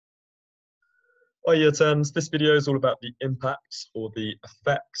Hi Year 10s, this video is all about the impacts or the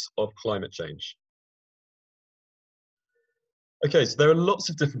effects of climate change. Okay, so there are lots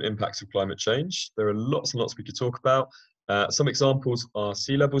of different impacts of climate change. There are lots and lots we could talk about. Some examples are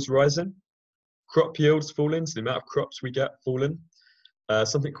sea levels rising, crop yields falling, so the amount of crops we get falling,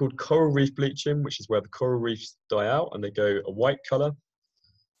 something called coral reef bleaching, which is where the coral reefs die out and they go a white colour.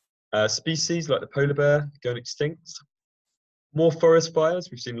 Species like the polar bear going extinct. More forest fires,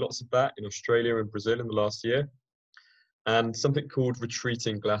 we've seen lots of that in Australia and Brazil in the last year, and something called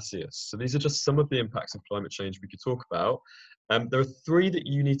retreating glaciers. So these are just some of the impacts of climate change we could talk about. There are three that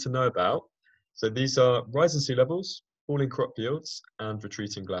you need to know about. So these are rising sea levels, falling crop yields, and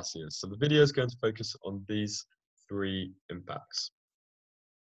retreating glaciers. So the video is going to focus on these three impacts.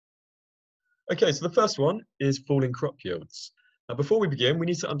 Okay, so the first one is falling crop yields. Now, before we begin, we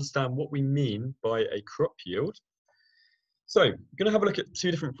need to understand what we mean by a crop yield. So we're going to have a look at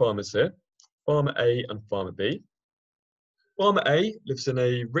two different farmers here, Farmer A and Farmer B. Farmer A lives in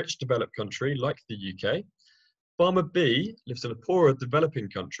a rich developed country like the UK. Farmer B lives in a poorer developing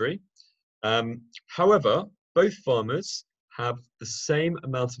country. However, both farmers have the same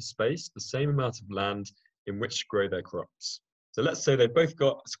amount of space, the same amount of land in which to grow their crops. So let's say they've both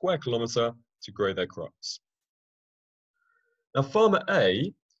got a square kilometre to grow their crops. Now, Farmer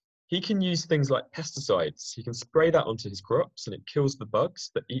A, he can use things like pesticides. He can spray that onto his crops and it kills the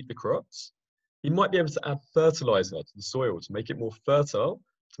bugs that eat the crops. He might be able to add fertilizer to the soil to make it more fertile,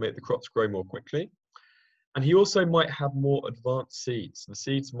 to make the crops grow more quickly. And he also might have more advanced seeds. The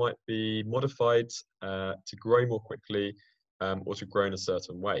seeds might be modified to grow more quickly or to grow in a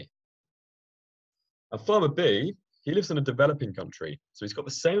certain way. And Farmer B, he lives in a developing country. So he's got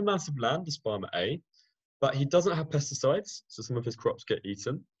the same amount of land as Farmer A, but he doesn't have pesticides, so some of his crops get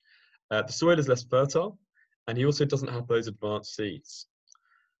eaten. The soil is less fertile, and he also doesn't have those advanced seeds.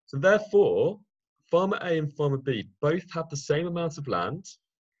 So therefore, Farmer A and Farmer B both have the same amount of land,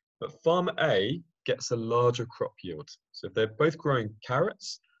 but Farmer A gets a larger crop yield. So if they're both growing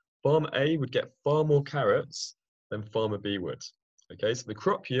carrots, Farmer A would get far more carrots than Farmer B would. Okay, so the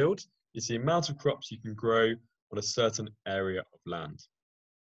crop yield is the amount of crops you can grow on a certain area of land.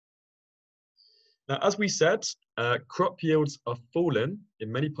 Now, as we said, crop yields are falling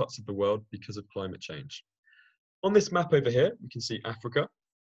in many parts of the world because of climate change. On this map over here, we can see Africa.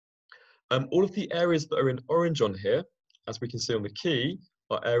 All of the areas that are in orange on here, as we can see on the key,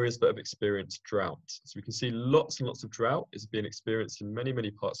 are areas that have experienced drought. So we can see lots and lots of drought is being experienced in many,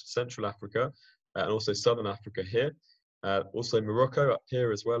 many parts of Central Africa and also Southern Africa here. Also Morocco up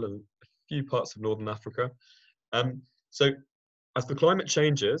here as well, and a few parts of Northern Africa. So as the climate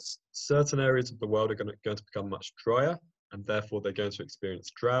changes, certain areas of the world are going to become much drier, and therefore they're going to experience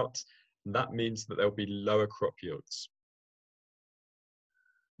drought. And that means that there'll be lower crop yields.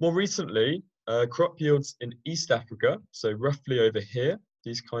 More recently, crop yields in East Africa, so roughly over here,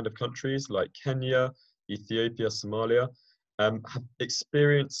 these kind of countries like Kenya, Ethiopia, Somalia, have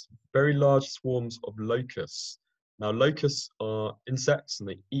experienced very large swarms of locusts. Now, locusts are insects and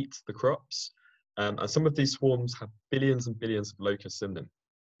they eat the crops. And some of these swarms have billions and billions of locusts in them.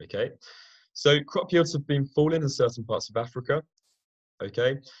 Okay, so crop yields have been falling in certain parts of Africa.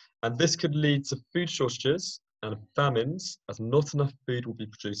 Okay, and this could lead to food shortages and famines, as not enough food will be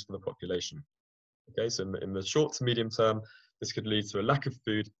produced for the population. Okay, so in the short to medium term, this could lead to a lack of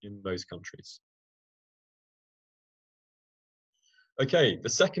food in those countries. Okay, the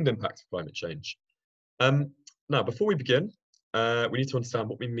second impact of climate change. Now, before we begin, we need to understand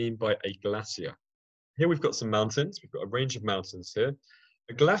what we mean by a glacier. Here we've got some mountains. We've got a range of mountains here.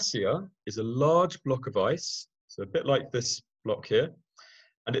 A glacier is a large block of ice, so a bit like this block here,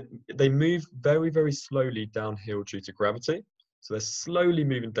 and they move very, very slowly downhill due to gravity. So they're slowly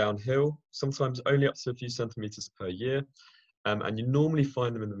moving downhill, sometimes only up to a few centimeters per year, and you normally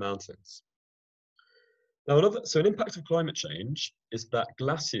find them in the mountains. Now, an impact of climate change is that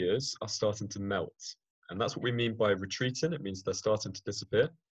glaciers are starting to melt, and that's what we mean by retreating. It means they're starting to disappear.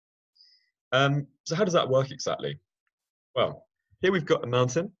 So how does that work exactly? Well, here we've got a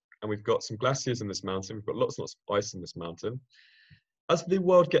mountain, and we've got some glaciers in this mountain. We've got lots and lots of ice in this mountain. As the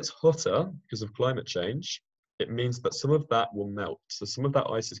world gets hotter because of climate change, it means that some of that will melt. So some of that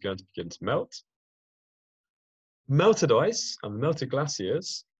ice is going to begin to melt. Melted ice and melted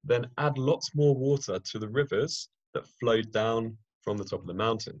glaciers then add lots more water to the rivers that flow down from the top of the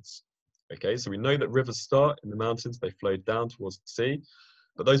mountains. Okay, so we know that rivers start in the mountains, they flow down towards the sea,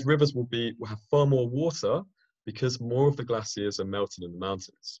 but those rivers will have far more water because more of the glaciers are melting in the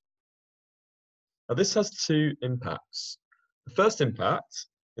mountains. Now, this has two impacts. The first impact,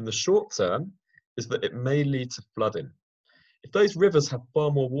 in the short term, is that it may lead to flooding. If those rivers have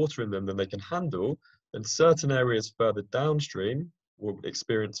far more water in them than they can handle, then certain areas further downstream will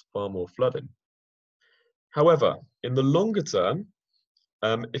experience far more flooding. However, in the longer term,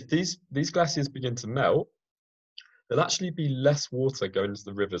 if these glaciers begin to melt, there'll actually be less water going into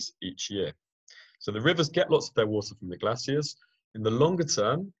the rivers each year. So the rivers get lots of their water from the glaciers. In the longer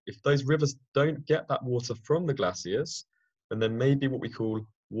term, if those rivers don't get that water from the glaciers, then there may be what we call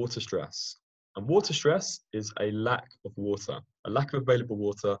water stress. And water stress is a lack of water, a lack of available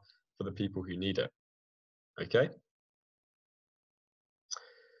water for the people who need it. Okay?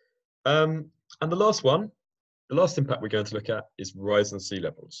 And the last one, the last impact we're going to look at is rising sea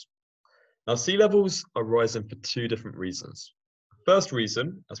levels. Now, sea levels are rising for two different reasons. The first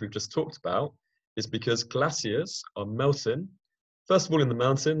reason, as we've just talked about, is because glaciers are melting, first of all in the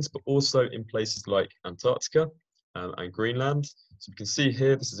mountains, but also in places like Antarctica and Greenland. So you can see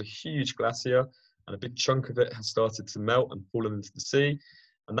here, this is a huge glacier, and a big chunk of it has started to melt and fallen into the sea.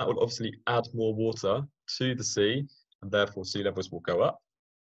 And that will obviously add more water to the sea, and therefore sea levels will go up.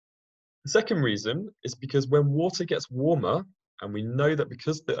 The second reason is because when water gets warmer, and we know that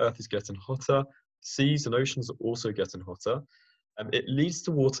because the Earth is getting hotter, seas and oceans are also getting hotter, it leads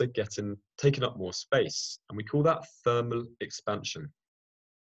to water taking up more space, and we call that thermal expansion.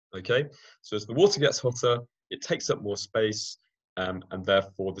 Okay, so as the water gets hotter, it takes up more space, and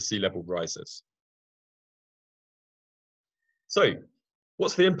therefore the sea level rises. So,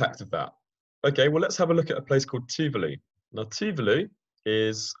 what's the impact of that? Okay, well, let's have a look at a place called Tuvalu. Now, Tuvalu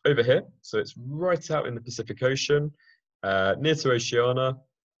is over here, so it's right out in the Pacific Ocean, near to Oceania.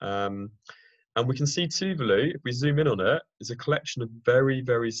 And we can see Tuvalu, if we zoom in on it, is a collection of very,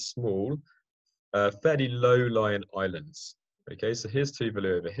 very small, fairly low-lying islands. Okay, so here's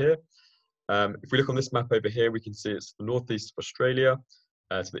Tuvalu over here. If we look on this map over here, we can see it's the northeast of Australia,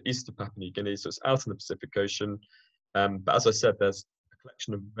 to the east of Papua New Guinea, so it's out in the Pacific Ocean. But as I said, there's a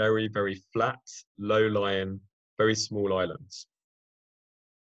collection of very, very flat, low-lying, very small islands.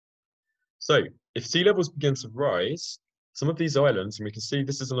 So if sea levels begin to rise, some of these islands, and we can see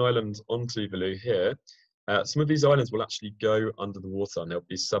this is an island on Tuvalu here, some of these islands will actually go under the water and they'll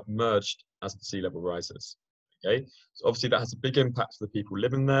be submerged as the sea level rises. Okay, so obviously that has a big impact for the people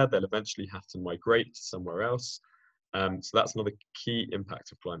living there. They'll eventually have to migrate to somewhere else. So that's another key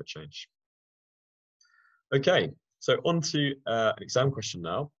impact of climate change. Okay, so on to an exam question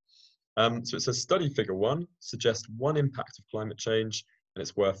now. So it says study figure 1 suggests one impact of climate change and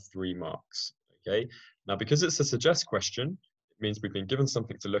it's worth 3 marks. Okay, now because it's a suggest question, it means we've been given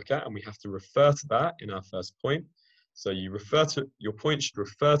something to look at and we have to refer to that in our first point. So you refer to, your point should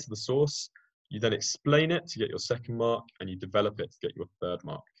refer to the source, you then explain it to get your 2nd mark, and you develop it to get your 3rd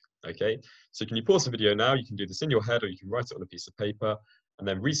mark. Okay, so can you pause the video now? You can do this in your head or you can write it on a piece of paper and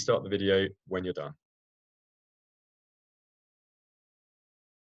then restart the video when you're done.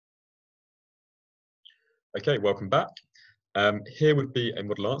 Okay, welcome back. Here would be a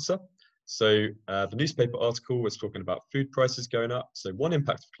model answer. So the newspaper article was talking about food prices going up. So one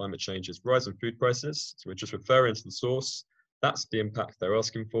impact of climate change is rise in food prices. So we're just referring to the source. That's the impact they're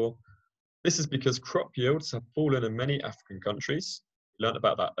asking for. This is because crop yields have fallen in many African countries. We learned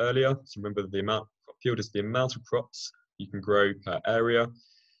about that earlier. So remember, the amount crop yield is the amount of crops you can grow per area. And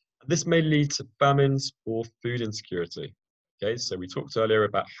this may lead to famines or food insecurity. Okay, so we talked earlier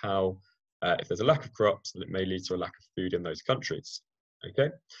about how if there's a lack of crops, then it may lead to a lack of food in those countries. Okay.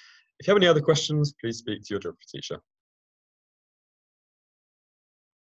 If you have any other questions, please speak to your geography teacher.